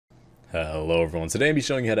Hello everyone, today I'll be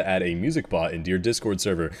showing you how to add a music bot into your Discord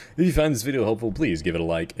server. If you find this video helpful, please give it a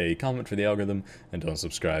like, a comment for the algorithm, and don't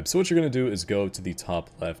subscribe. So what you're going to do is go to the top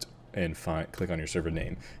left and click on your server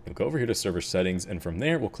name. You'll go over here to server settings, and from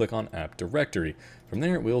there we'll click on app directory. From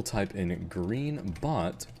there we'll type in green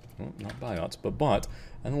bot, well, not biot, but bot,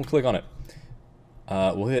 and then we'll click on it.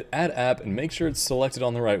 We'll hit add app and make sure it's selected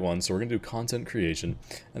on the right one, so we're going to do content creation,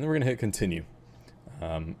 and then we're going to hit continue.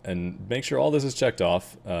 And make sure all this is checked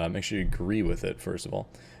off. Make sure you agree with it, first of all.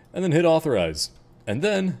 And then hit authorize. And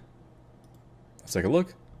then, let's take a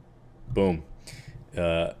look. Boom.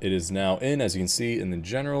 It is now in, as you can see in the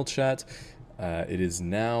general chat. It is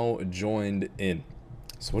now joined in.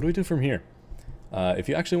 So what do we do from here? If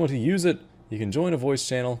you actually want to use it, you can join a voice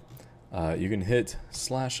channel. You can hit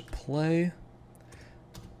 /play.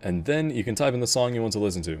 And then you can type in the song you want to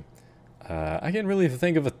listen to. I can't really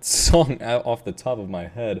think of a song off the top of my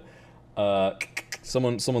head.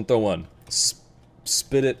 Someone throw one.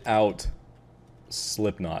 Spit It Out.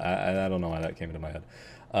 Slipknot. I don't know why that came into my head.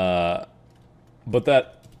 But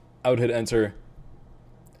that, I would hit enter.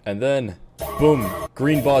 And then, boom,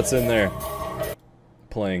 green bot's in there.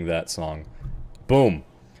 Playing that song. Boom.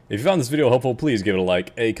 If you found this video helpful, please give it a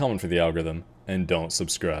like, a comment for the algorithm, and don't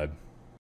subscribe.